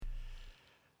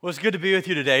Well, it's good to be with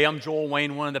you today. I'm Joel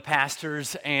Wayne, one of the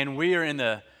pastors, and we are in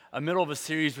the middle of a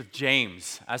series with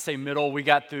James. I say middle, we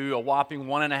got through a whopping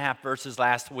 1.5 verses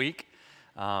last week,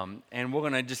 and we're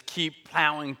going to just keep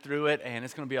plowing through it, and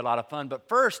it's going to be a lot of fun. But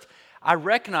first, I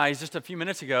recognized just a few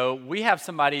minutes ago, we have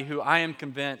somebody who I am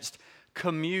convinced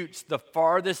commutes the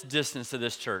farthest distance of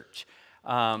this church.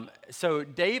 So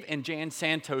Dave and Jan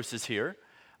Santos is here.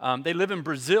 They live in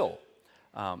Brazil.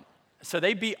 So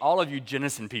they beat all of you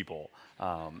Jenison people.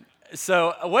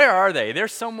 So where are they? They're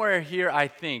somewhere here, I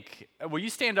think. Will you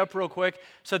stand up real quick?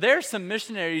 So there's some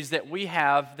missionaries that we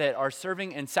have that are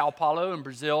serving in Sao Paulo in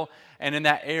Brazil and in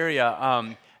that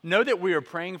area. Know that we are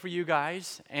praying for you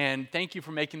guys, and thank you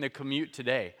for making the commute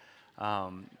today.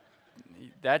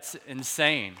 That's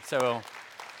insane. So,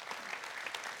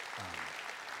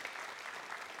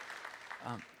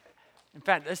 in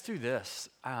fact, let's do this.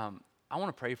 I want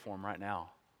to pray for them right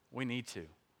now. We need to.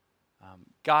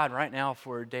 God, right now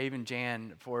for Dave and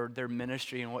Jan, for their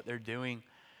ministry and what they're doing,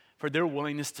 for their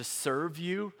willingness to serve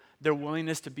you, their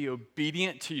willingness to be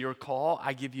obedient to your call,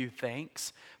 I give you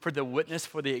thanks for the witness,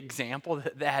 for the example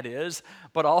that is.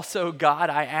 But also,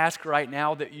 God, I ask right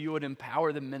now that you would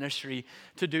empower the ministry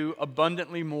to do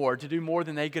abundantly more, to do more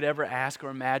than they could ever ask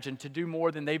or imagine, to do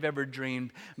more than they've ever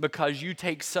dreamed, because you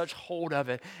take such hold of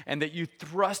it and that you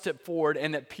thrust it forward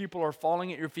and that people are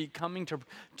falling at your feet, coming to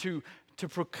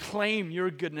proclaim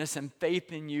your goodness and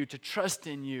faith in you, to trust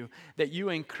in you, that you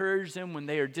encourage them when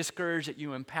they are discouraged, that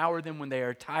you empower them when they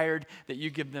are tired, that you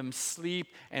give them sleep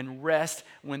and rest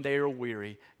when they are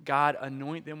weary. God,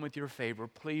 anoint them with your favor.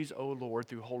 Please, O Lord,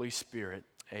 through Holy Spirit.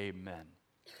 Amen.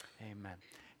 Amen.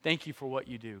 Thank you for what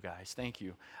you do, guys. Thank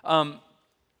you.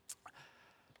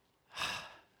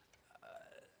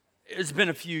 It's been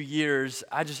a few years.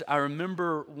 I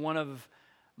remember one of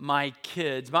my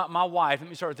kids, my wife, let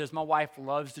me start with this. My wife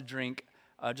loves to drink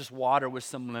just water with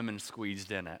some lemon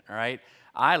squeezed in it, all right?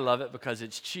 I love it because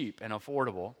it's cheap and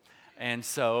affordable. And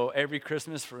so every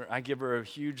Christmas, I give her a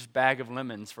huge bag of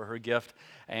lemons for her gift,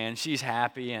 and she's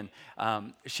happy, and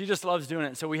she just loves doing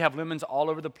it. So we have lemons all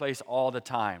over the place all the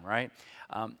time, right?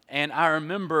 And I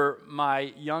remember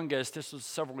my youngest, this was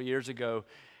several years ago,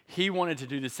 he wanted to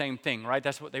do the same thing, right?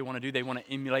 That's what they want to do. They want to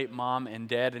emulate mom and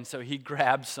dad. And so he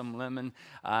grabbed some lemon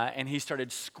and he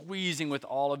started squeezing with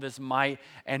all of his might,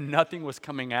 and nothing was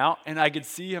coming out. And I could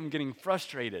see him getting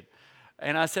frustrated.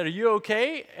 And I said, "Are you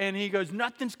okay?" And he goes,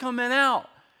 "Nothing's coming out."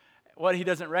 What he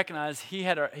doesn't recognize, he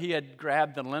had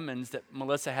grabbed the lemons that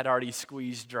Melissa had already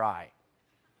squeezed dry.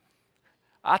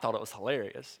 I thought it was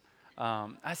hilarious.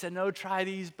 I said, "No, try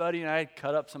these, buddy." And I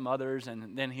cut up some others,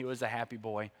 and then he was a happy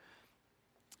boy.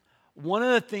 One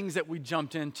of the things that we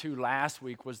jumped into last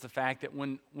week was the fact that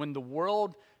when the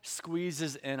world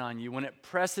squeezes in on you, when it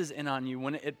presses in on you,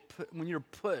 when you're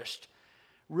pushed,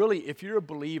 really, if you're a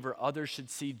believer, others should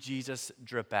see Jesus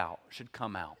drip out, should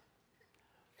come out.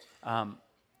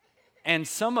 And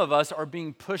some of us are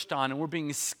being pushed on and we're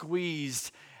being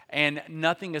squeezed and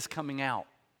nothing is coming out.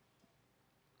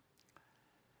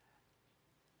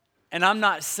 And I'm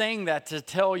not saying that to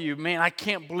tell you, man, I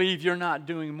can't believe you're not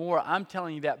doing more. I'm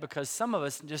telling you that because some of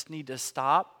us just need to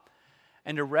stop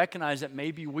and to recognize that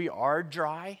maybe we are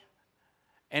dry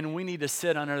and we need to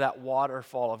sit under that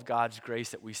waterfall of God's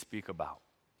grace that we speak about.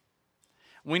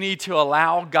 We need to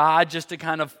allow God just to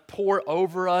kind of pour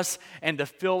over us and to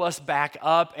fill us back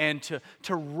up and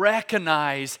to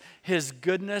recognize His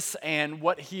goodness and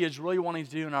what He is really wanting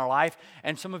to do in our life.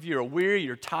 And some of you are weary,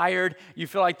 you're tired, you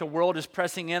feel like the world is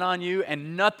pressing in on you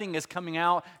and nothing is coming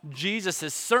out. Jesus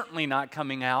is certainly not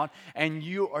coming out, and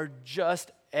you are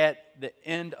just at the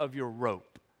end of your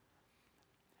rope.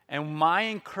 And my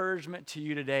encouragement to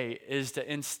you today is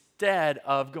to, instead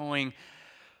of going,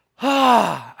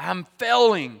 I'm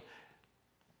failing,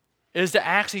 is to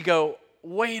actually go,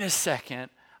 wait a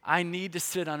second, I need to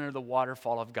sit under the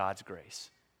waterfall of God's grace.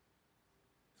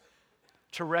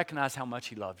 To recognize how much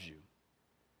He loves you.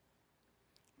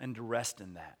 And to rest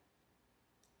in that.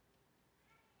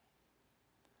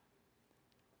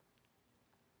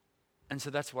 And so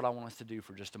that's what I want us to do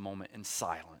for just a moment in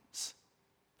silence.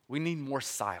 We need more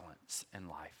silence in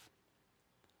life.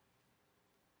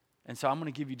 And so I'm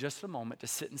going to give you just a moment to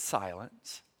sit in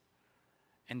silence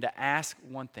and to ask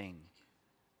one thing: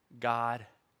 God,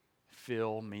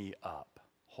 fill me up.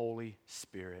 Holy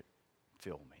Spirit,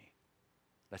 fill me.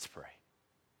 Let's pray.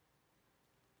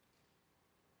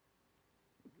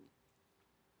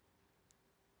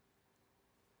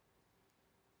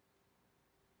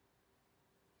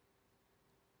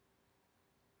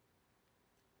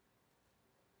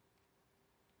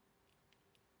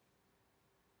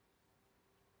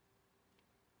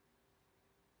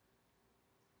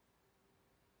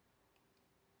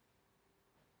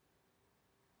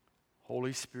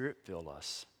 Holy Spirit, fill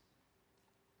us.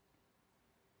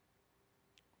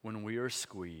 When we are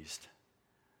squeezed,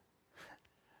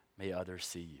 may others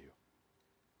see you.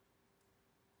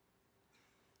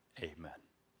 Amen.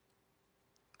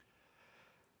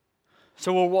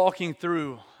 So we're walking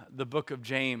through the book of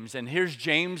James, and here's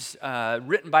James,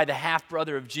 written by the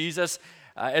half-brother of Jesus.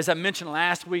 As I mentioned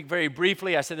last week, very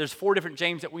briefly, I said there's 4 different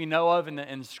James that we know of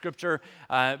in Scripture.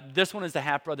 This one is the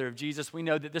half-brother of Jesus. We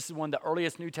know that this is one of the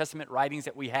earliest New Testament writings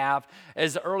that we have,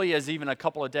 as early as even a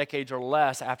couple of decades or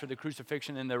less after the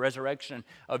crucifixion and the resurrection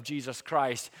of Jesus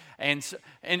Christ. And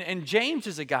James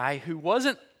is a guy who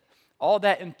wasn't all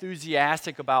that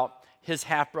enthusiastic about his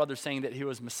half-brother saying that he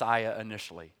was Messiah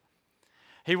initially.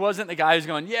 He wasn't the guy who's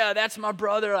going, yeah, that's my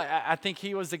brother. I think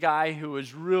he was the guy who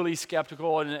was really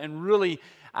skeptical and really,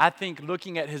 I think,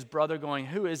 looking at his brother going,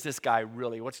 who is this guy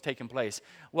really? What's taking place?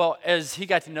 Well, as he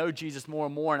got to know Jesus more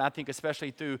and more, and I think especially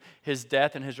through his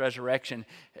death and his resurrection,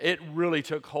 it really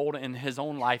took hold in his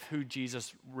own life who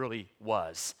Jesus really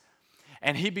was.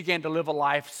 And he began to live a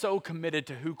life so committed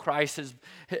to who Christ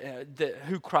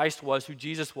was, who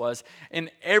Jesus was, in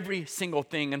every single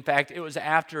thing. In fact, it was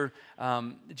after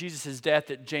Jesus' death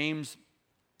that James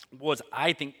was,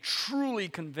 I think, truly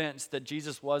convinced that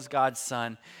Jesus was God's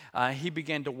son. He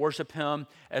began to worship him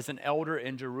as an elder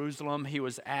in Jerusalem. He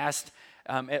was asked,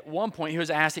 at one point,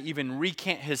 to even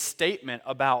recant his statement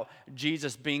about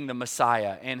Jesus being the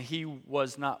Messiah, and he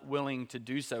was not willing to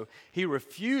do so. He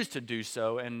refused to do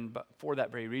so, and for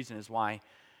that very reason is why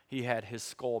he had his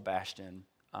skull bashed in.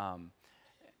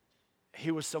 He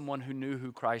was someone who knew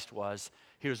who Christ was.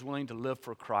 He was willing to live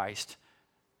for Christ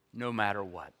no matter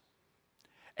what.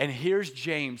 And here's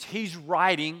James. He's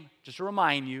writing, just to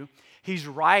remind you, he's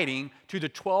writing to the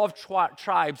 12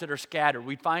 tribes that are scattered.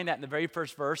 We find that in the very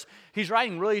first verse. He's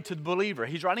writing really to the believer.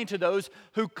 He's writing to those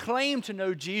who claim to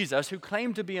know Jesus, who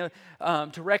claim to be to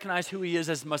recognize who he is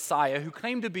as Messiah, who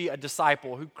claim to be a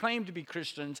disciple, who claim to be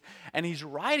Christians. And he's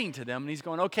writing to them, and he's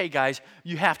going, okay, guys,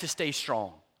 you have to stay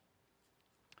strong.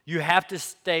 You have to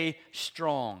stay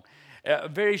strong. A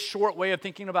very short way of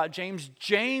thinking about James.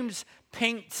 James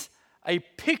paints a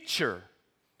picture.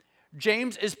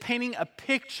 James is painting a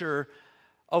picture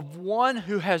of one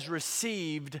who has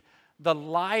received the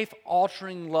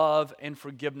life-altering love and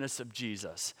forgiveness of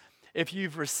Jesus. If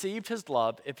you've received his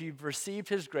love, if you've received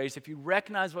his grace, if you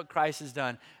recognize what Christ has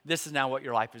done, this is now what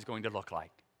your life is going to look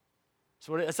like.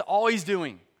 So it's all he's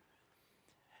doing.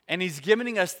 And he's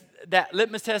giving us that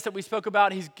litmus test that we spoke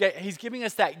about. He's giving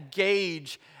us that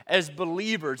gauge as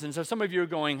believers. And so some of you are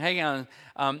going, hang on,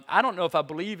 I don't know if I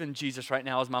believe in Jesus right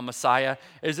now as my Messiah.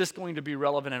 Is this going to be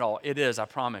relevant at all? It is, I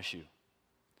promise you.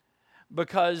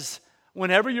 Because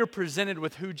whenever you're presented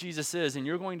with who Jesus is, and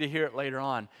you're going to hear it later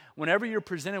on, whenever you're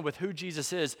presented with who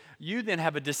Jesus is, you then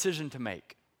have a decision to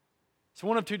make. It's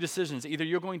one of 2 decisions. Either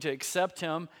you're going to accept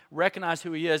him, recognize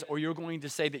who he is, or you're going to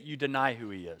say that you deny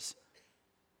who he is.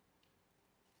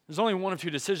 There's only one of 2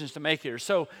 decisions to make here.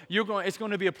 So it's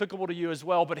going to be applicable to you as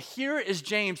well. But here is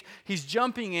James. He's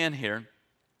jumping in here,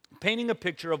 painting a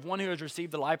picture of one who has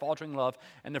received the life-altering love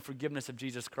and the forgiveness of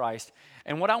Jesus Christ.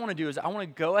 And what I want to do is I want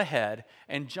to go ahead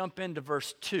and jump into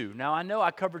verse 2. Now, I know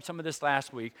I covered some of this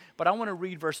last week, but I want to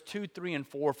read verse 2, 3, and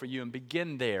 4 for you and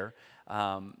begin there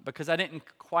because I didn't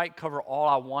quite cover all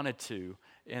I wanted to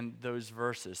in those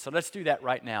verses. So let's do that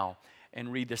right now and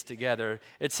read this together.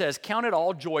 It says, "Count it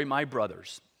all joy, my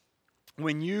brothers,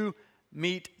 when you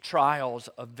meet trials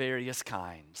of various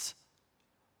kinds."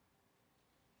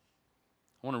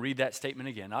 I want to read that statement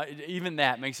again. Even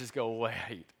that makes us go,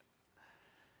 wait.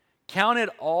 "Count it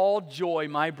all joy,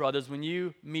 my brothers, when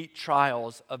you meet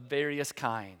trials of various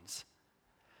kinds.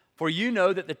 For you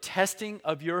know that the testing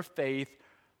of your faith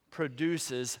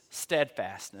produces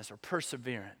steadfastness," or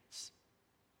perseverance.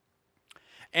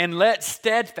 "And let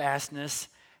steadfastness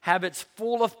have its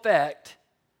full effect,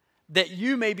 that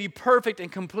you may be perfect and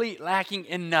complete, lacking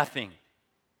in nothing."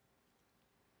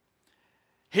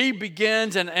 He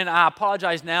begins, and I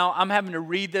apologize now, I'm having to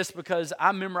read this because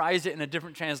I memorized it in a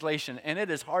different translation, and it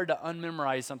is hard to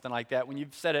unmemorize something like that when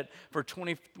you've said it for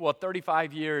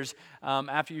 35 years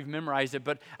after you've memorized it.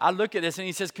 But I look at this, and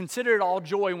he says, "Consider it all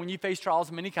joy when you face trials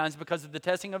of many kinds because of the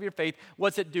testing of your faith."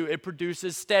 What's it do? It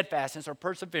produces steadfastness or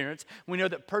perseverance. We know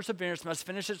that perseverance must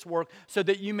finish its work so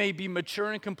that you may be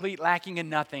mature and complete, lacking in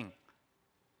nothing.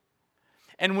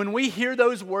 And when we hear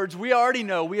those words, we already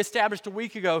know, we established a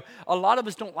week ago, a lot of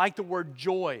us don't like the word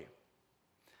joy.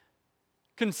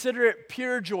 Consider it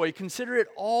pure joy. Consider it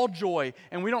all joy.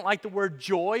 And we don't like the word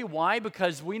joy. Why?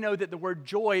 Because we know that the word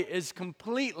joy is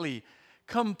completely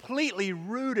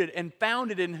rooted and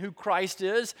founded in who Christ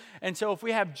is. And so if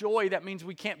we have joy, that means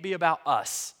we can't be about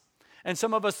us. And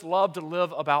some of us love to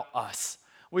live about us.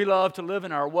 We love to live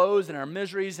in our woes and our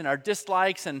miseries and our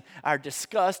dislikes and our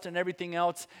disgust and everything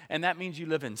else. And that means you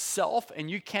live in self,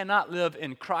 and you cannot live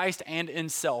in Christ and in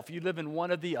self. You live in one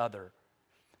or the other.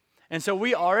 And so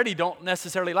we already don't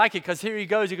necessarily like it, because here he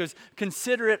goes,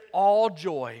 consider it all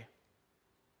joy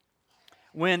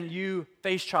when you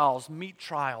face trials, meet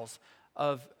trials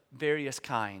of various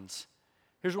kinds.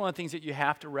 Here's one of the things that you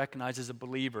have to recognize as a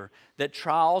believer, that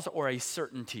trials are a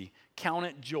certainty. Count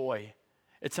it joy.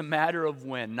 It's a matter of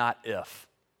when, not if.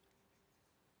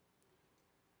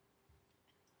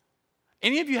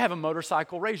 Any of you have a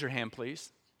motorcycle? Raise your hand,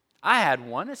 please. I had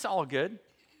one. It's all good.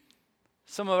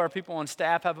 Some of our people on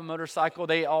staff have a motorcycle.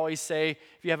 They always say,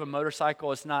 if you have a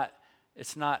motorcycle, it's not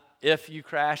if you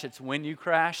crash, it's when you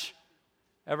crash.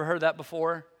 Ever heard that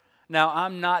before? Now,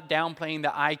 I'm not downplaying the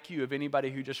IQ of anybody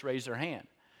who just raised their hand,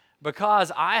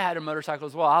 because I had a motorcycle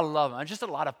as well. I love them. It's just a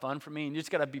lot of fun for me, and you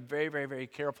just got to be very, very, very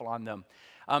careful on them.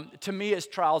 To me, it's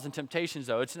trials and temptations,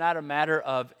 though. It's not a matter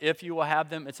of if you will have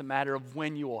them. It's a matter of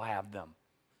when you will have them.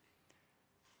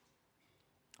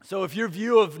 So if your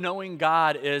view of knowing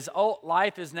God is,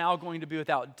 life is now going to be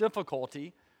without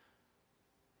difficulty,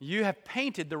 you have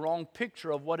painted the wrong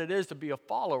picture of what it is to be a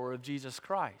follower of Jesus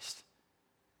Christ.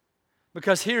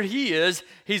 Because here he is,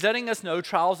 he's letting us know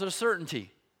trials are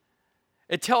certainty.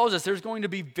 It tells us there's going to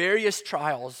be various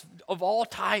trials of all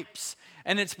types,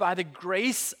 and it's by the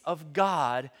grace of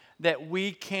God that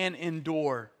we can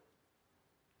endure.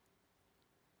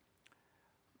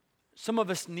 Some of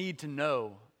us need to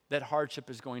know that hardship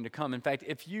is going to come. In fact,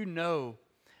 if you know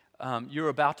you're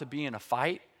about to be in a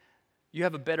fight, you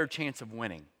have a better chance of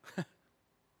winning.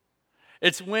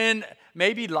 It's when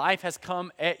maybe life has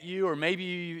come at you, or maybe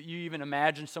you even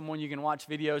imagine someone, you can watch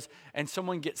videos, and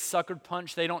someone gets sucker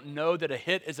punched. They don't know that a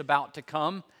hit is about to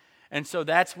come. And so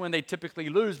that's when they typically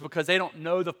lose, because they don't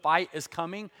know the fight is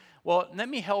coming. Well, let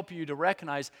me help you to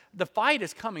recognize the fight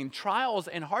is coming. Trials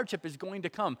and hardship is going to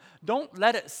come. Don't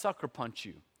let it sucker punch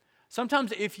you.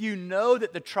 Sometimes if you know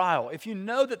that the trial, if you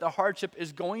know that the hardship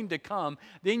is going to come,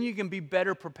 then you can be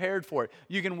better prepared for it.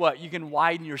 You can what? You can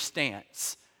widen your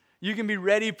stance. You can be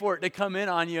ready for it to come in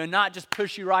on you and not just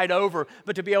push you right over,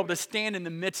 but to be able to stand in the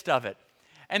midst of it.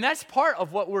 And that's part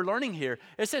of what we're learning here.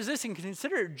 It says, listen,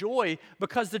 consider it joy,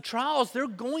 because the trials, they're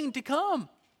going to come.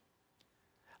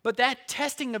 But that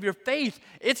testing of your faith,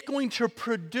 it's going to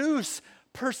produce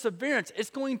perseverance.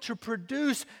 It's going to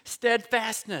produce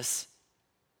steadfastness.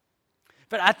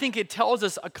 But I think it tells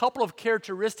us a couple of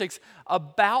characteristics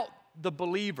about the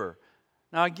believer.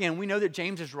 Now, again, we know that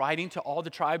James is writing to all the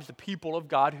tribes, the people of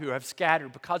God who have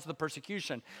scattered because of the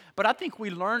persecution. But I think we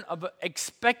learn of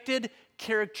expected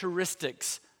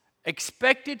characteristics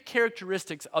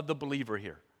of the believer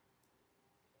here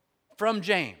from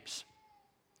James.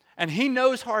 And he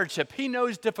knows hardship. He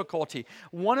knows difficulty.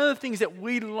 One of the things that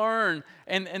we learn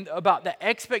and about the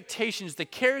expectations, the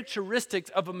characteristics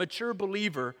of a mature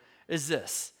believer is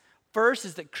this. First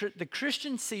is that the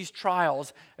Christian sees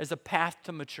trials as a path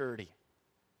to maturity.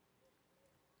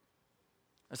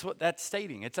 That's what that's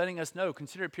stating. It's letting us know,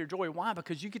 consider it pure joy. Why?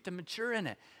 Because you get to mature in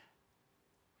it.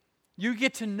 You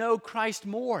get to know Christ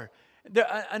more.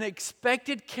 An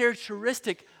expected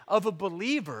characteristic of a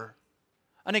believer,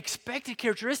 an expected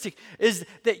characteristic is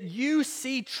that you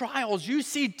see trials, you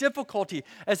see difficulty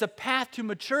as a path to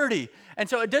maturity. And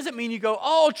so it doesn't mean you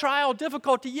go, trial,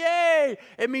 difficulty, yay.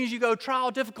 It means you go,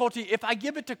 trial, difficulty. If I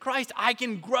give it to Christ, I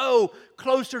can grow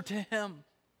closer to Him.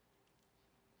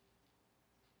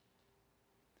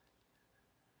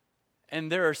 And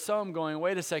there are some going,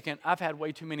 wait a second, I've had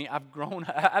way too many. I've grown.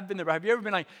 I've been there. Have you ever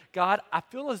been like, God, I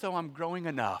feel as though I'm growing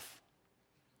enough?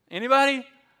 Anybody?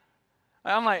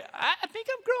 I'm like, I think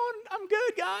I'm growing. I'm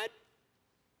good, God.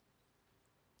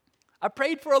 I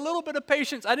prayed for a little bit of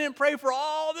patience. I didn't pray for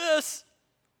all this.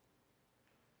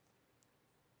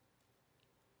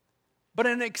 But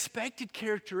an expected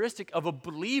characteristic of a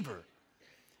believer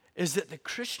is that the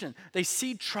Christian, they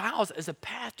see trials as a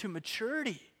path to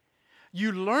maturity.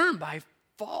 You learn by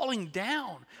falling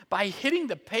down, by hitting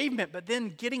the pavement, but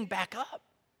then getting back up.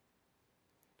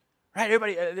 Right,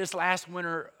 everybody, this last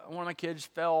winter, one of my kids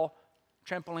fell,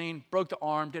 trampoline, broke the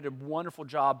arm, did a wonderful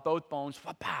job, both bones,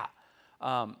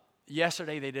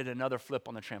 yesterday they did another flip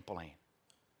on the trampoline.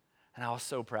 And I was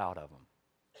so proud of them.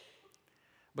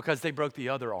 Because they broke the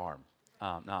other arm.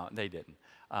 No, they didn't.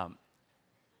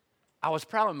 I was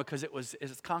proud of them because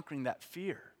it's conquering that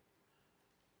fear.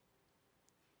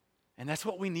 And that's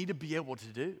what we need to be able to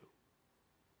do.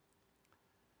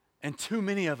 And too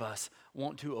many of us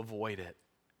want to avoid it.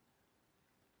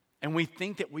 And we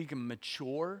think that we can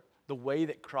mature the way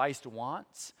that Christ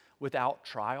wants without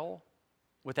trial.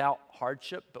 without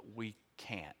hardship, but we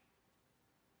can't.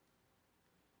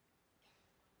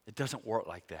 It doesn't work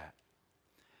like that.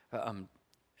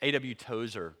 A.W.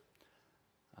 Tozer,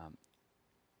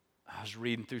 I was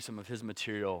reading through some of his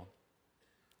material,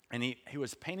 and he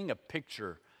was painting a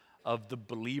picture of the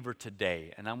believer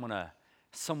today, and I'm going to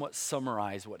somewhat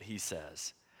summarize what he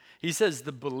says. He says,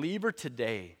 the believer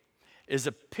today is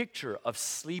a picture of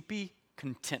sleepy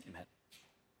contentment,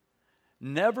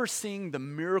 never seeing the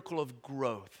miracle of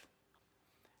growth,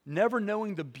 never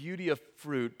knowing the beauty of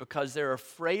fruit because they're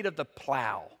afraid of the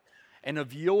plow and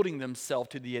of yielding themselves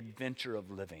to the adventure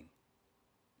of living.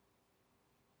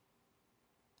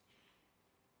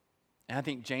 And I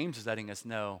think James is letting us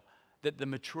know that the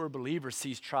mature believer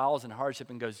sees trials and hardship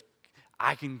and goes,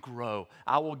 I can grow.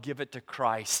 I will give it to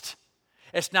Christ.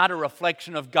 It's not a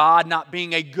reflection of God not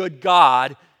being a good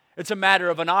God. It's a matter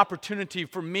of an opportunity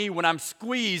for me when I'm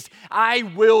squeezed, I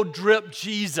will drip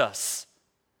Jesus.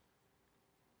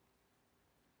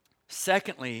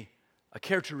 Secondly, a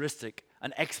characteristic,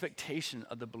 an expectation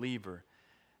of the believer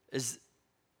is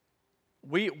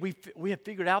we have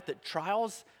figured out that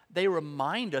trials, they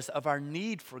remind us of our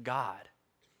need for God.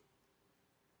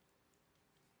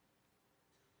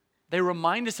 They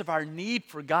remind us of our need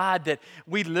for God, that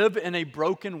we live in a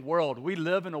broken world. We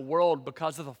live in a world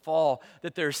because of the fall,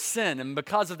 that there's sin. And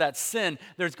because of that sin,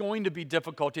 there's going to be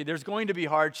difficulty. There's going to be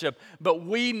hardship. But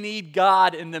we need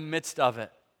God in the midst of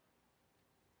it.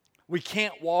 We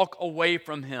can't walk away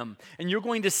from Him. And you're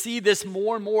going to see this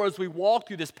more and more as we walk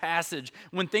through this passage.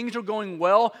 When things are going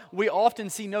well, we often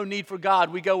see no need for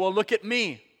God. We go, well, look at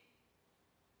me.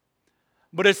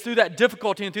 But it's through that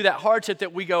difficulty and through that hardship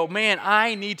that we go, man,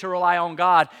 I need to rely on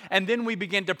God. And then we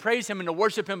begin to praise Him and to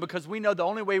worship Him because we know the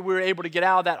only way we're able to get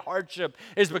out of that hardship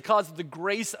is because of the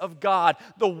grace of God,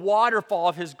 the waterfall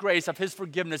of His grace, of His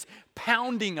forgiveness,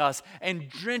 pounding us and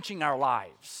drenching our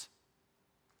lives.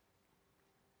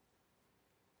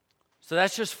 So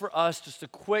that's just for us, just a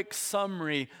quick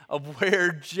summary of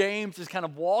where James is kind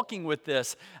of walking with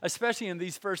this, especially in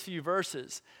these first few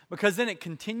verses. Because then it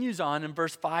continues on in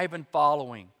verse 5 and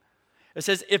following. It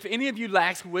says, if any of you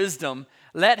lacks wisdom,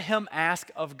 let him ask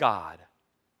of God,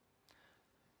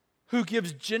 who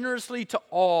gives generously to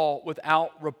all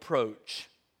without reproach,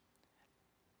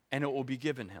 and it will be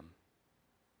given him.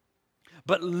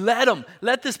 But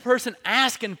let this person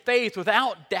ask in faith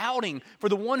without doubting. For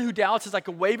the one who doubts is like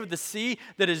a wave of the sea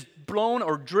that is blown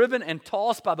or driven and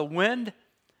tossed by the wind.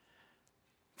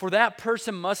 For that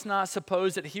person must not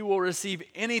suppose that he will receive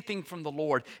anything from the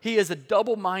Lord. He is a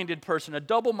double-minded person, a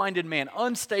double-minded man,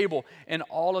 unstable in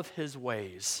all of his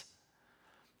ways.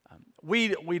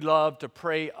 We love to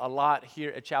pray a lot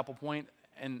here at Chapel Point.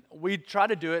 And we try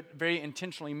to do it very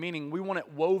intentionally, meaning we want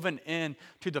it woven in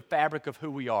to the fabric of who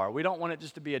we are. We don't want it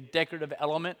just to be a decorative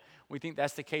element. We think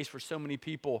that's the case for so many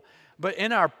people. But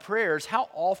in our prayers, how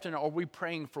often are we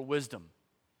praying for wisdom?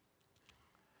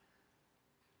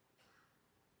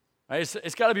 Right?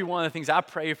 It's got to be one of the things I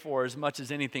pray for as much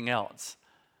as anything else.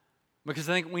 Because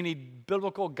I think we need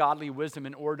biblical, godly wisdom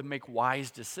in order to make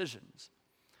wise decisions.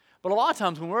 But a lot of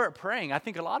times when we're praying, I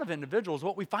think a lot of individuals,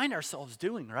 what we find ourselves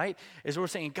doing, right, is we're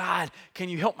saying, God, can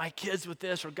you help my kids with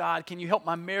this? Or God, can you help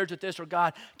my marriage with this? Or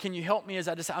God, can you help me as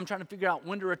I'm trying to figure out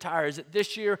when to retire? Is it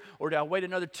this year or do I wait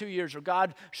another 2 years? Or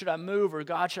God, should I move? Or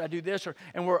God, should I do this?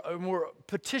 And we're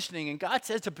petitioning, and God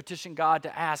says to petition God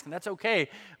to ask, and that's okay.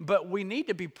 But we need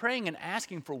to be praying and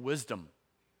asking for wisdom.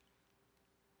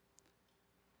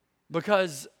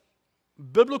 Because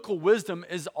biblical wisdom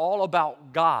is all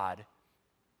about God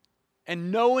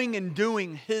and knowing and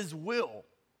doing His will.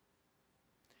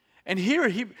 And here,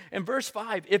 in verse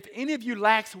 5, if any of you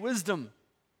lacks wisdom,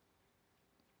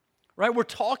 right? We're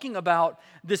talking about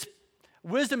this.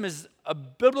 Wisdom is a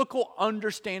biblical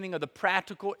understanding of the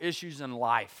practical issues in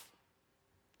life.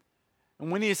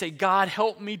 And we need to say, God,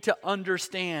 help me to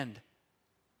understand.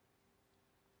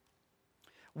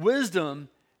 Wisdom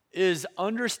is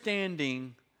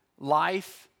understanding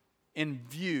life in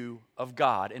view of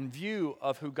God, in view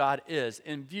of who God is,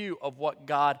 in view of what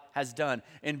God has done,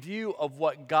 in view of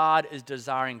what God is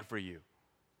desiring for you.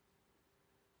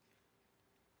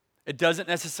 It doesn't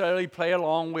necessarily play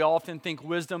along. We often think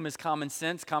wisdom is common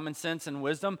sense. Common sense and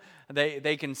wisdom,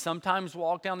 they can sometimes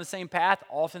walk down the same path.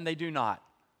 Often they do not.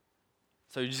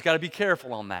 So you just got to be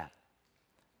careful on that.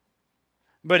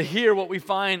 But here what we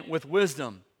find with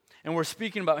wisdom, and we're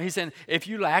speaking about, he's saying, if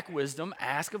you lack wisdom,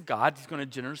 ask of God. He's going to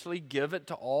generously give it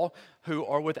to all who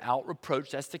are without reproach.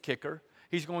 That's the kicker.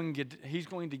 He's going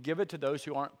to give it to those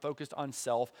who aren't focused on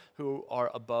self, who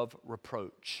are above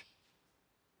reproach.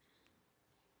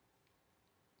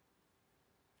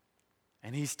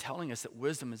 And he's telling us that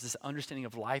wisdom is this understanding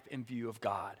of life in view of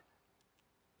God.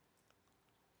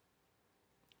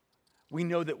 We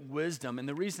know that wisdom, and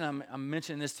the reason I'm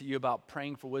mentioning this to you about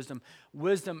praying for wisdom,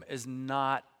 wisdom is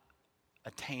not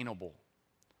attainable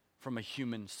from a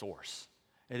human source.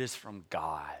 It is from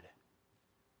God.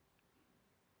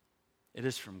 It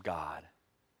is from God.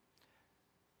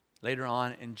 Later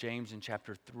on in James in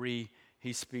chapter 3,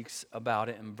 he speaks about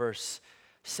it in verse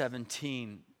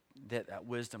 17, that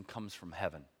wisdom comes from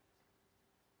heaven.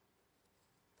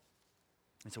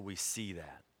 And so we see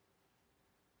that.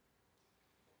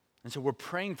 And so we're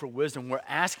praying for wisdom, we're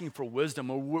asking for wisdom,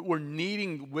 we're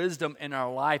needing wisdom in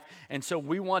our life, and so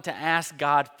we want to ask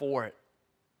God for it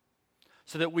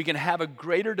so that we can have a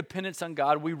greater dependence on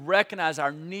God. We recognize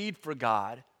our need for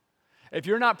God. If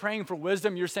you're not praying for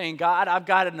wisdom, you're saying, God, I've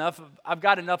got enough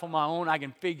on my own, I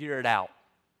can figure it out.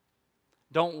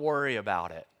 Don't worry about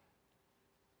it.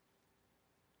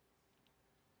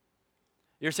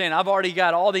 You're saying, I've already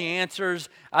got all the answers.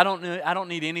 I don't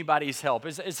need anybody's help.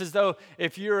 It's as though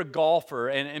if you're a golfer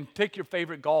and pick your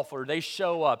favorite golfer, they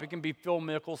show up. It can be Phil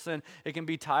Mickelson. It can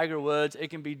be Tiger Woods. It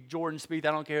can be Jordan Spieth.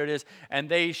 I don't care who it is. And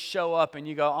they show up and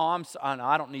you go,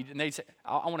 I don't need, and they say,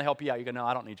 I want to help you out. You go, no,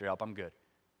 I don't need your help. I'm good.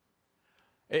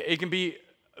 It can be,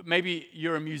 maybe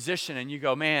you're a musician and you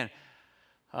go, man,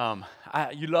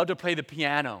 you love to play the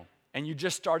piano. And you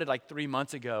just started like 3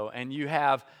 months ago, and you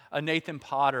have a Nathan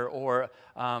Potter or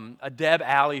a Deb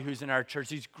Alley who's in our church,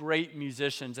 these great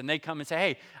musicians, and they come and say,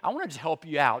 hey, I want to just help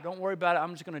you out. Don't worry about it.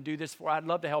 I'm just going to do this for you. I'd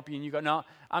love to help you. And you go, no,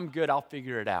 I'm good. I'll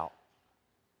figure it out.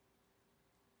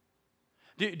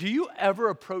 Do you ever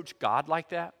approach God like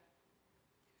that?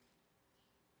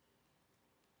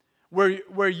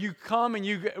 Where you come and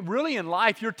you really in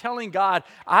life, you're telling God,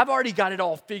 I've already got it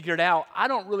all figured out. I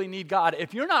don't really need God.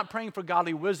 If you're not praying for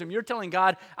godly wisdom, you're telling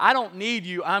God, I don't need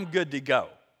you. I'm good to go.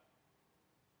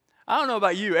 I don't know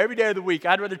about you. Every day of the week,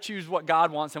 I'd rather choose what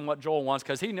God wants than what Joel wants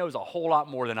because he knows a whole lot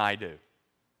more than I do.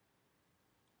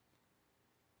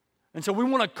 And so we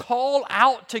want to call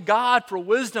out to God for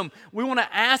wisdom. We want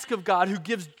to ask of God, who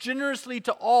gives generously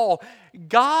to all.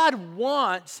 God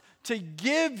wants to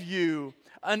give you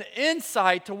an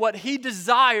insight to what he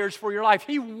desires for your life.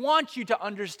 He wants you to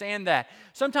understand that.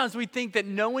 Sometimes we think that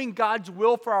knowing God's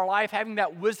will for our life, having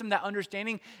that wisdom, that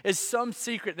understanding, is some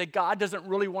secret that God doesn't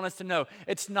really want us to know.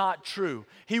 It's not true.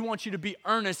 He wants you to be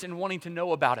earnest in wanting to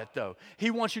know about it, though.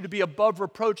 He wants you to be above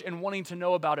reproach in wanting to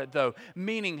know about it, though.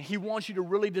 Meaning, he wants you to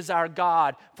really desire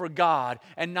God for God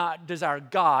and not desire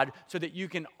God so that you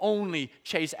can only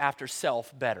chase after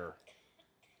self better.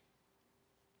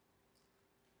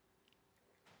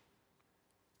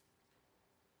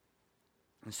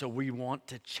 And so we want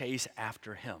to chase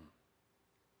after him.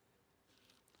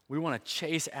 We want to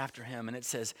chase after him. And it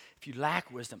says, if you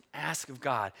lack wisdom, ask of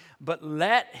God. But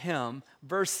let him,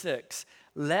 verse 6,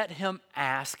 let him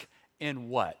ask in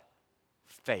what?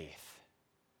 Faith.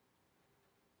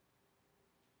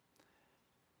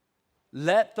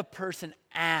 Let the person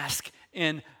ask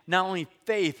in not only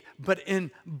faith, but in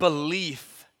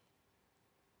belief.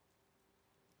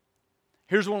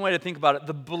 Here's one way to think about it.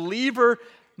 The believer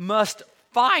must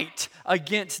fight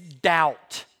against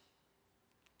doubt.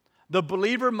 The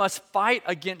believer must fight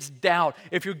against doubt.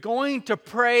 If you're going to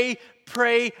pray,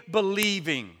 pray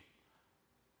believing.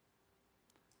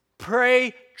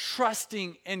 Pray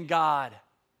trusting in God.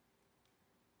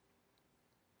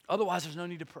 Otherwise, there's no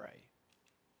need to pray.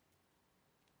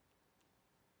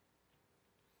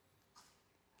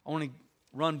 I want to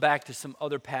run back to some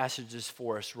other passages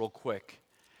for us real quick.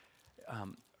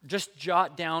 Just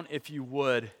jot down, if you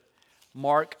would,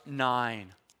 Mark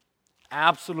 9.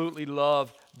 Absolutely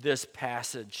love this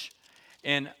passage.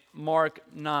 In Mark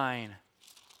 9,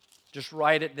 just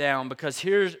write it down because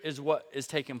here is what is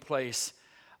taking place.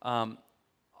 All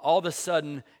of a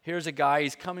sudden, here's a guy,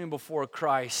 he's coming before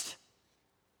Christ.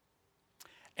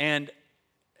 And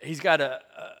this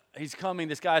guy's coming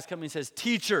and says,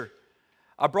 Teacher,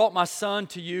 I brought my son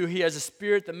to you. He has a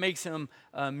spirit that makes him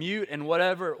mute, and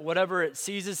whatever it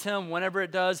seizes him, whenever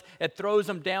it does, it throws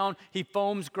him down. He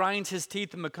foams, grinds his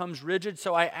teeth, and becomes rigid.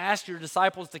 So I asked your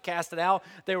disciples to cast it out.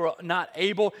 They were not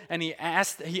able, and he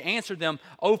answered them,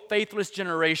 O faithless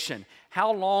generation,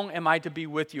 how long am I to be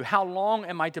with you? How long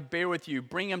am I to bear with you?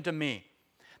 Bring him to me.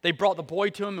 They brought the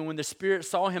boy to him, and when the spirit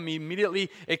saw him,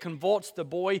 immediately it convulsed the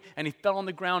boy, and he fell on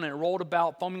the ground and rolled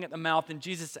about, foaming at the mouth. And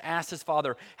Jesus asked his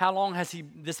father, how long has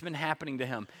this been happening to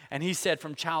him? And he said,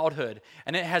 from childhood.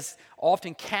 And it has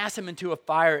often cast him into a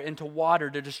fire, into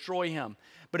water to destroy him.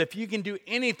 But if you can do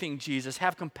anything, Jesus,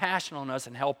 have compassion on us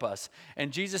and help us.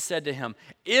 And Jesus said to him,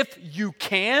 if you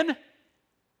can,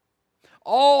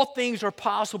 All things are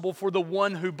possible for the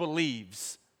one who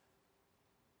believes.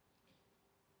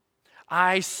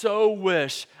 I so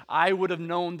wish I would have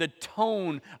known the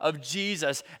tone of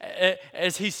Jesus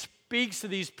as he speaks to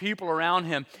these people around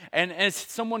him. And as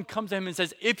someone comes to him and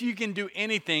says, if you can do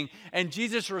anything, and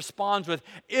Jesus responds with,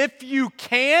 if you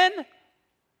can.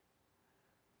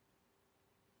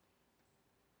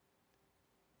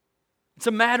 It's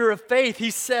a matter of faith.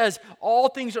 He says all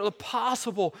things are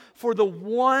possible for the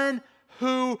one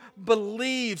who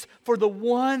believes, for the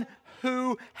one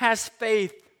who has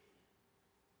faith.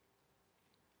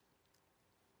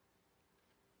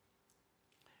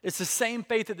 It's the same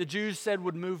faith that the Jews said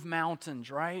would move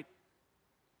mountains, right?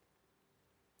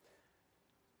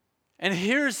 And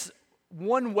here's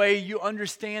one way you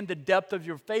understand the depth of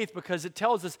your faith, because it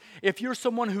tells us if you're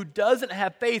someone who doesn't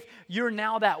have faith, you're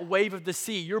now that wave of the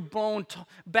sea. You're blown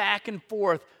back and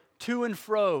forth, to and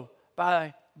fro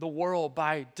by the world,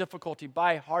 by difficulty,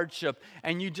 by hardship,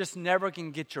 and you just never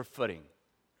can get your footing.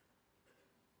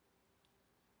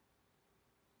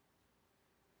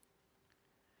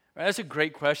 Right, that's a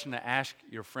great question to ask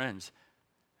your friends.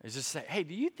 Is just say, hey,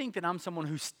 do you think that I'm someone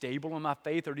who's stable in my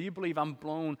faith, or do you believe I'm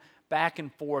blown back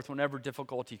and forth whenever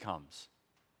difficulty comes?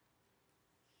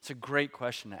 It's a great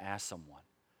question to ask someone.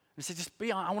 And say, just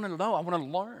be honest. I want to know. I want to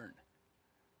learn.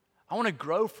 I want to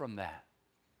grow from that.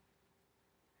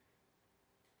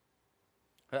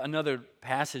 Another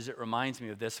passage that reminds me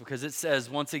of this, because it says,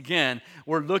 once again,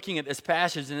 we're looking at this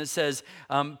passage, and it says,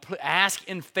 ask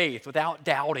in faith without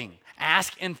doubting.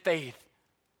 Ask in faith.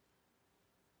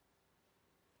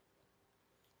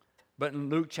 But in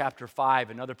Luke chapter 5,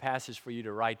 another passage for you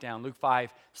to write down, Luke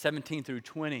 5, 17 through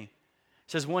 20, it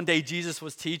says, one day Jesus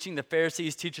was teaching. The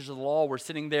Pharisees, teachers of the law, were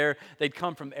sitting there. They'd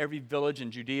come from every village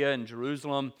in Judea and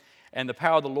Jerusalem, and the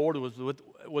power of the Lord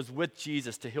was with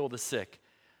Jesus to heal the sick.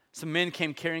 Some men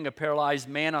came carrying a paralyzed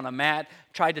man on a mat,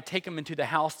 tried to take him into the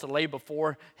house to lay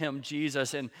before him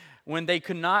Jesus. And when they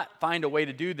could not find a way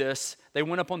to do this, they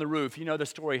went up on the roof. You know the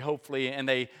story, hopefully. And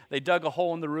they dug a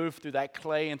hole in the roof through that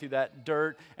clay and through that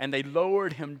dirt, and they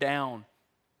lowered him down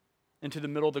into the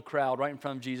middle of the crowd right in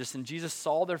front of Jesus. And Jesus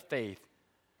saw their faith.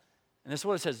 And this is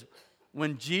what it says.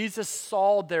 When Jesus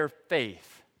saw their faith,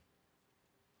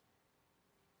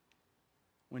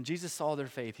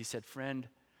 he said, friend,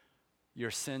 your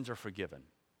sins are forgiven.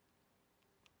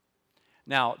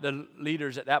 Now, the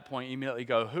leaders at that point immediately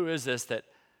go, who is this that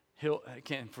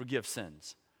can forgive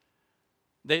sins?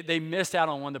 They missed out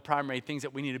on one of the primary things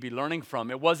that we need to be learning from.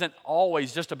 It wasn't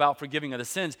always just about forgiving of the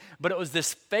sins, but it was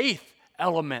this faith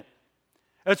element.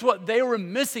 That's what they were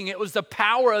missing. It was the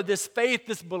power of this faith,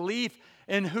 this belief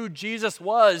in who Jesus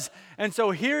was. And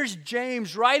so here's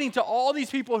James writing to all these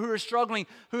people who are struggling,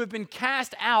 who have been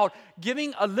cast out,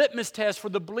 giving a litmus test for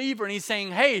the believer. And he's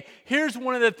saying, hey, here's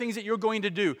one of the things that you're going to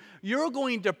do. You're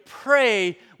going to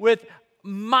pray with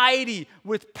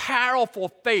powerful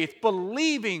faith,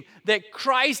 believing that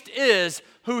Christ is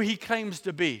who he claims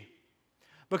to be.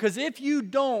 Because if you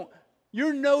don't,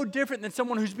 you're no different than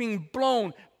someone who's being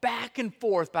blown back and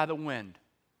forth by the wind,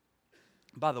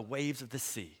 by the waves of the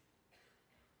sea.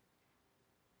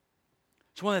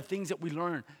 It's one of the things that we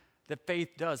learn that faith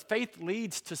does. Faith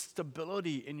leads to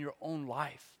stability in your own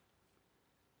life.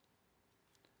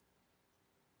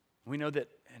 We know that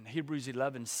in Hebrews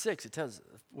 11:6, it says,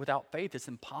 without faith, it's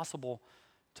impossible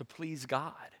to please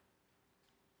God.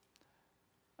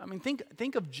 I mean,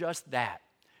 think of just that.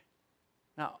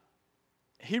 Now,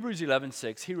 Hebrews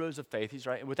 11:6, heroes of faith, he's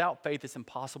right. Without faith, it's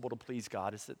impossible to please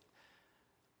God. It's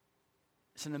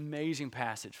an amazing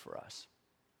passage for us.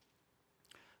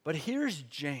 But here's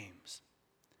James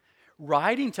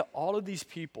writing to all of these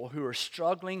people who are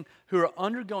struggling, who are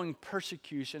undergoing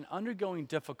persecution, undergoing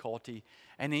difficulty,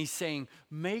 and he's saying,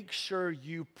 make sure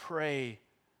you pray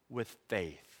with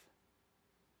faith.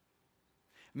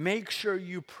 Make sure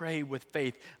you pray with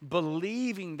faith,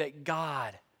 believing that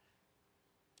God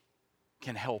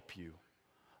can help you,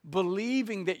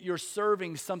 believing that you're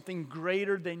serving something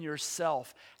greater than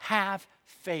yourself. Have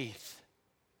faith.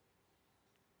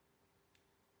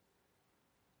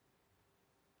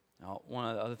 Now, one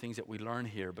of the other things that we learn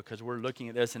here, because we're looking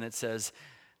at this and it says,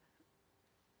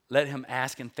 let him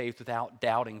ask in faith without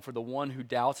doubting. For the one who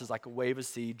doubts is like a wave of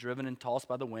sea driven and tossed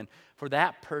by the wind. For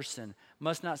that person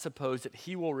must not suppose that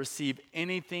he will receive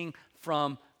anything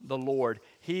from the Lord.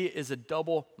 He is a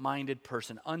double-minded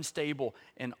person, unstable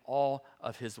in all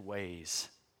of his ways.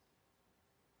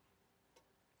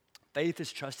 Faith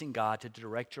is trusting God to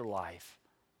direct your life.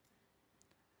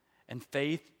 And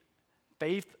faith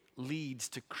leads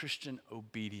to Christian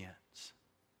obedience.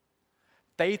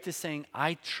 Faith is saying,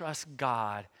 I trust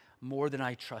God more than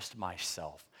I trust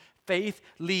myself. Faith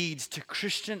leads to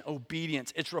Christian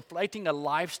obedience. It's reflecting a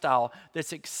lifestyle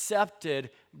that's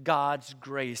accepted God's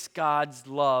grace, God's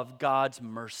love, God's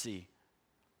mercy.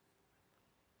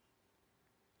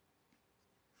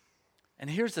 And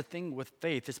here's the thing with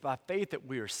faith. It's by faith that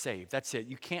we are saved. That's it.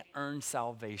 You can't earn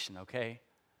salvation, okay?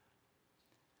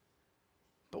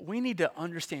 But we need to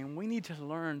understand, we need to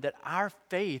learn that our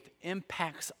faith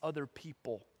impacts other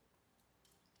people.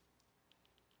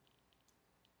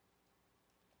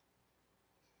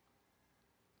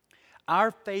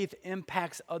 Our faith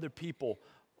impacts other people.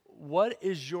 What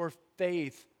is your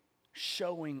faith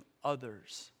showing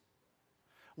others?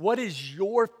 What is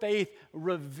your faith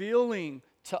revealing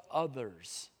to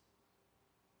others?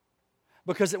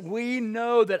 Because we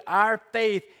know that our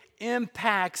faith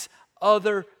impacts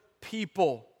other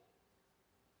people.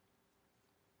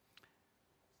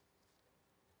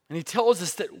 And he tells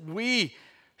us that we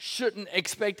shouldn't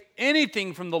expect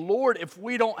anything from the Lord if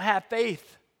we don't have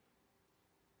faith.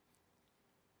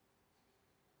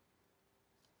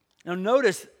 Now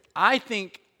notice, I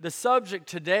think the subject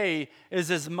today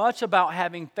is as much about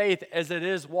having faith as it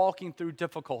is walking through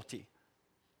difficulty.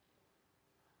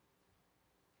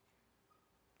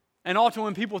 And often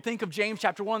when people think of James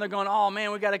chapter 1, they're going, oh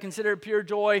man, we got to consider it pure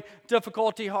joy,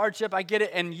 difficulty, hardship, I get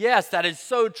it. And yes, that is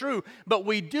so true. But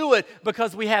we do it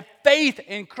because we have faith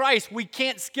in Christ. We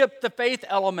can't skip the faith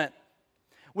element.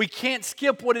 We can't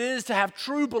skip what it is to have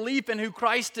true belief in who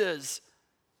Christ is.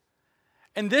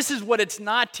 And this is what it's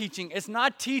not teaching. It's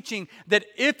not teaching that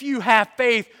if you have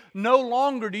faith, no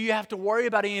longer do you have to worry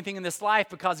about anything in this life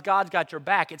because God's got your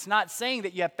back. It's not saying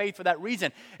that you have faith for that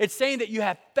reason. It's saying that you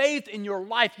have faith in your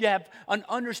life. You have an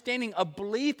understanding, a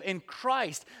belief in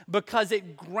Christ because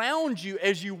it grounds you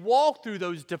as you walk through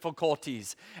those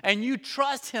difficulties. And you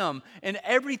trust Him in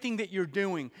everything that you're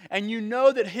doing. And you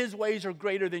know that His ways are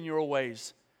greater than your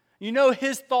ways. You know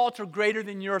His thoughts are greater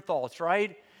than your thoughts,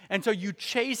 right? And so you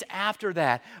chase after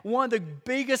that. One of the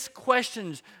biggest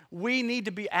questions we need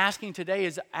to be asking today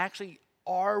is actually,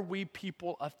 are we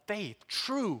people of faith?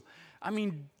 True. I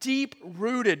mean,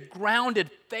 deep-rooted,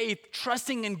 grounded faith,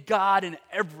 trusting in God in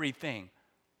everything.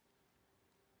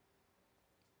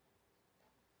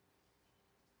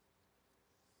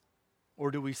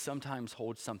 Or do we sometimes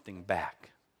hold something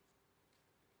back?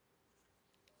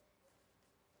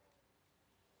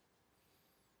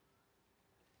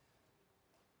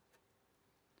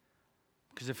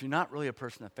 Because if you're not really a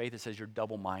person of faith, it says you're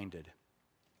double-minded.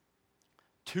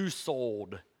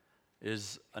 Two-souled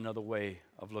is another way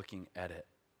of looking at it.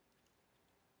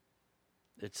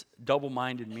 It's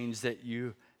double-minded means that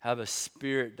you have a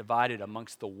spirit divided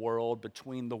amongst the world,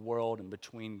 between the world and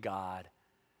between God.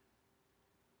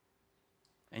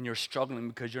 And you're struggling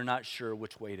because you're not sure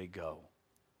which way to go.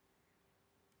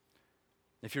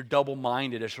 If you're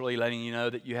double-minded, it's really letting you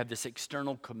know that you have this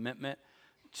external commitment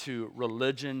to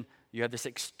religion. You have this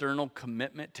external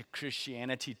commitment to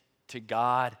Christianity, to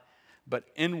God, but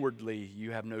inwardly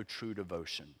you have no true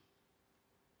devotion.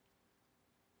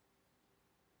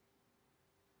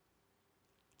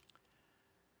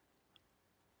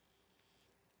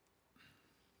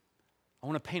 I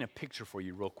want to paint a picture for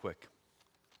you real quick.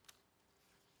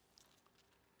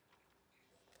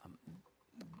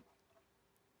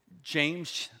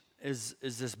 James is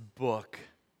this book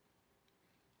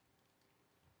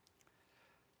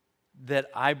that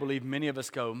I believe many of us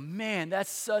go, man,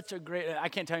 that's such a great, I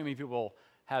can't tell you how many people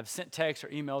have sent texts or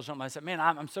emails or something. I said, man,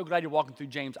 I'm so glad you're walking through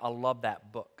James. I love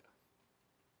that book.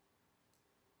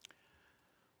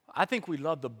 I think we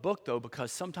love the book, though,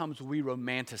 because sometimes we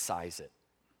romanticize it.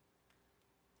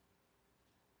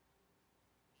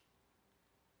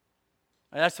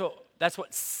 And that's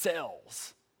what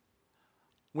sells.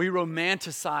 We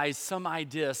romanticize some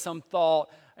idea, some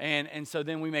thought, and so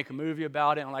then we make a movie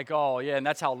about it, and like, oh, yeah, and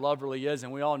that's how love really is.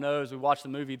 And we all know as we watch the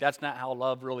movie, that's not how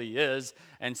love really is.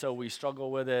 And so we struggle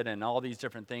with it and all these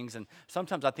different things. And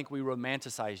sometimes I think we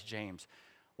romanticize James.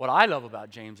 What I love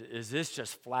about James is this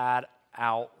just flat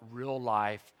out real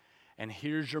life, and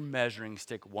here's your measuring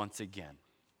stick once again.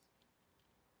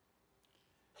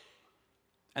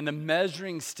 And the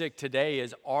measuring stick today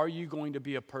is, are you going to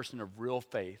be a person of real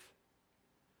faith?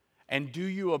 And do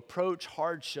you approach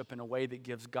hardship in a way that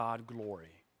gives God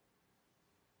glory?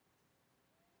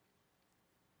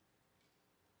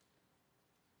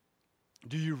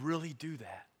 Do you really do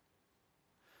that?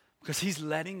 Because he's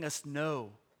letting us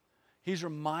know. James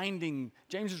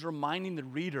is reminding the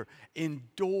reader,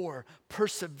 endure,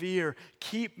 persevere,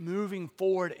 keep moving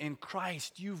forward in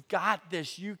Christ. You've got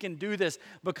this. You can do this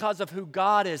because of who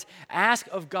God is. Ask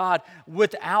of God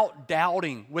without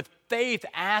doubting. With faith,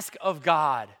 ask of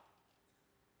God.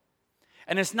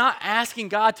 And it's not asking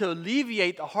God to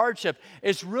alleviate the hardship.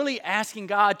 It's really asking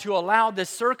God to allow this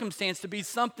circumstance to be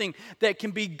something that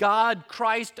can be God,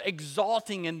 Christ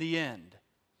exalting in the end.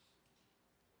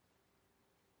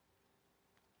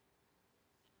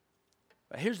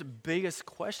 But here's the biggest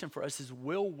question for us is,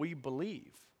 will we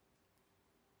believe?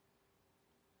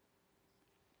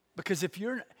 Because if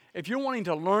you're wanting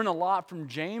to learn a lot from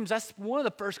James, that's one of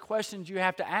the first questions you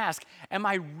have to ask. Am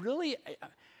I really...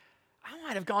 I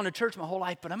might have gone to church my whole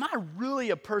life, but am I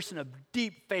really a person of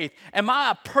deep faith? Am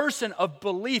I a person of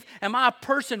belief? Am I a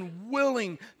person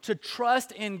willing to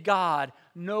trust in God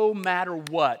no matter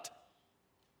what?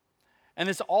 And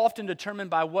it's often determined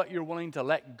by what you're willing to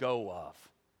let go of.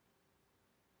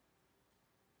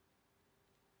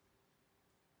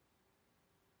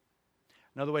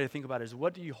 Another way to think about it is,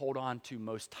 what do you hold on to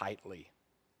most tightly?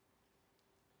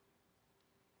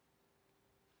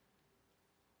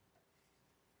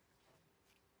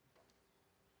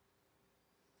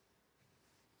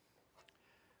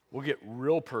 We'll get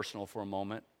real personal for a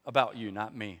moment about you,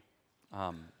 not me.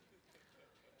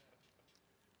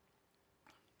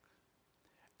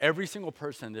 Every single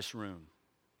person in this room,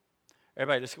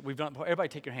 everybody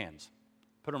take your hands.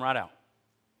 Put them right out.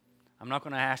 I'm not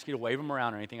going to ask you to wave them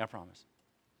around or anything, I promise.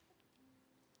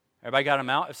 Everybody got them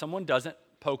out? If someone doesn't,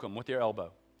 poke them with your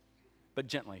elbow, but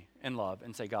gently, in love,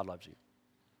 and say, God loves you.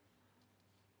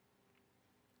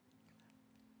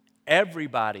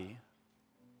 Everybody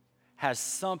has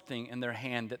something in their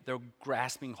hand that they're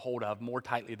grasping hold of more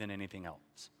tightly than anything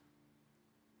else.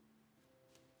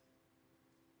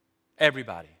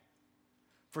 Everybody.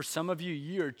 For some of you,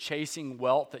 you're chasing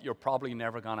wealth that you're probably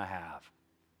never going to have.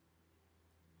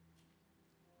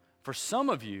 For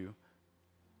some of you,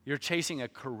 you're chasing a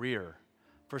career.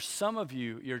 For some of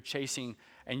you, you're chasing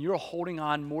and you're holding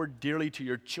on more dearly to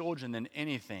your children than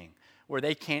anything, where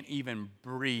they can't even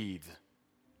breathe.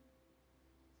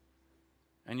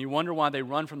 And you wonder why they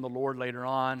run from the Lord later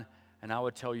on, and I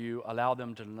would tell you, allow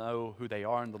them to know who they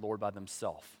are in the Lord by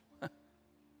themselves.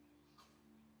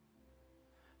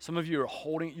 Some of you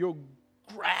you're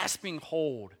grasping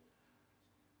hold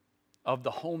of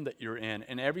the home that you're in,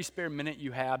 and every spare minute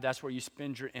you have, that's where you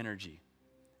spend your energy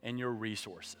and your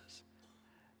resources.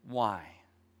 Why?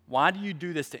 Why do you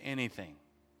do this to anything?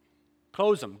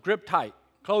 Close them, grip tight,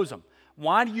 close them.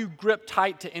 Why do you grip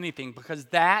tight to anything? Because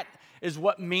that is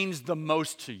what means the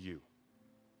most to you.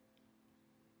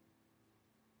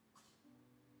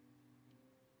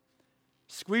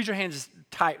 Squeeze your hands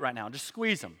tight right now. Just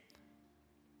squeeze them.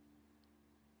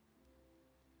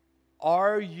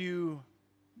 Are you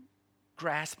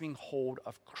grasping hold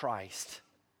of Christ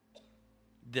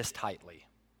this tightly?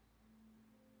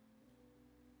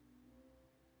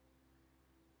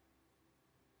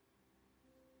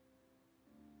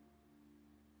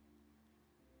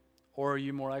 Or are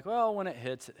you more like, well, when it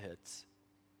hits, it hits?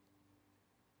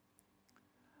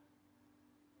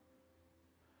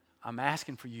 I'm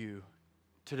asking for you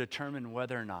to determine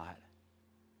whether or not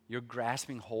you're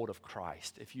grasping hold of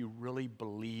Christ, if you really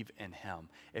believe in Him,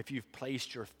 if you've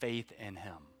placed your faith in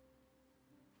Him.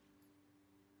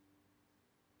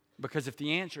 Because if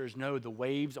the answer is no, the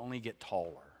waves only get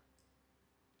taller.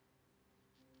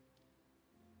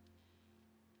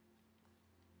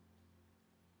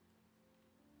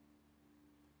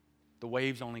 The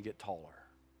waves only get taller.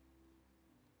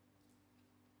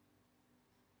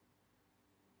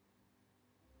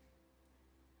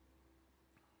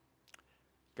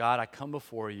 God, I come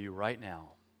before you right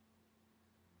now.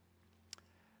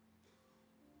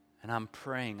 And I'm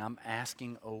praying, I'm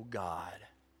asking, oh God,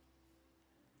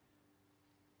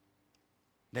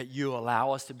 that you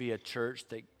allow us to be a church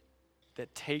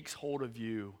that takes hold of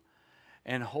you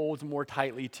and holds more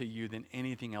tightly to you than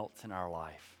anything else in our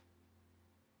life.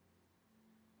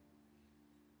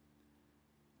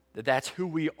 That's who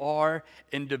we are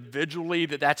individually,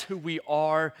 that's who we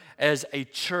are as a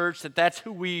church, that's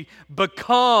who we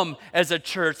become as a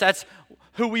church, that's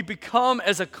who we become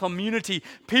as a community.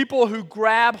 People who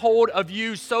grab hold of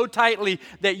you so tightly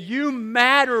that you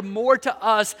matter more to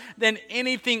us than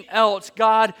anything else.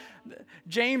 God,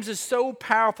 James is so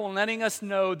powerful in letting us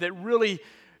know that really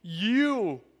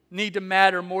you need to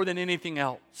matter more than anything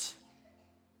else.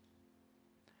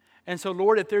 And so,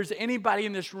 Lord, if there's anybody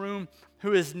in this room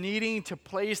who is needing to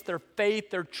place their faith,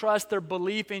 their trust, their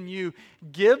belief in you,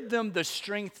 give them the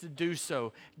strength to do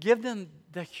so. Give them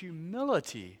the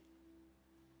humility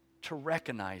to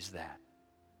recognize that.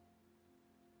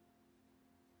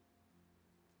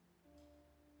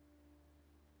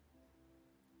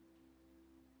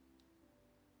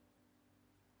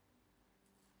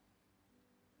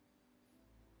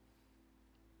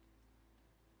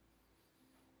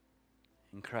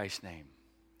 In Christ's name,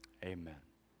 amen.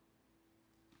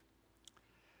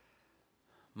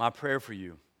 My prayer for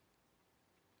you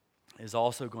is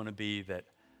also going to be that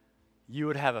you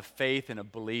would have a faith and a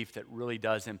belief that really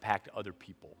does impact other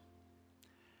people.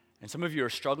 And some of you are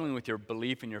struggling with your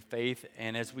belief and your faith,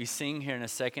 and as we sing here in a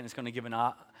second, it's going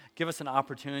to give us an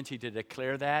opportunity to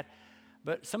declare that.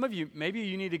 But some of you, maybe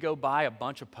you need to go buy a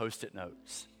bunch of Post-it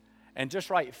notes and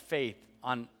just write faith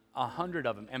on 100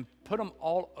 of them and put them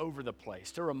all over the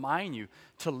place to remind you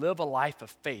to live a life of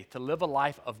faith, to live a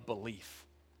life of belief.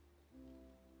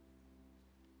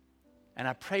 And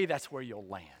I pray that's where you'll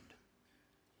land.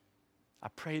 I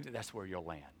pray that that's where you'll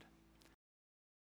land.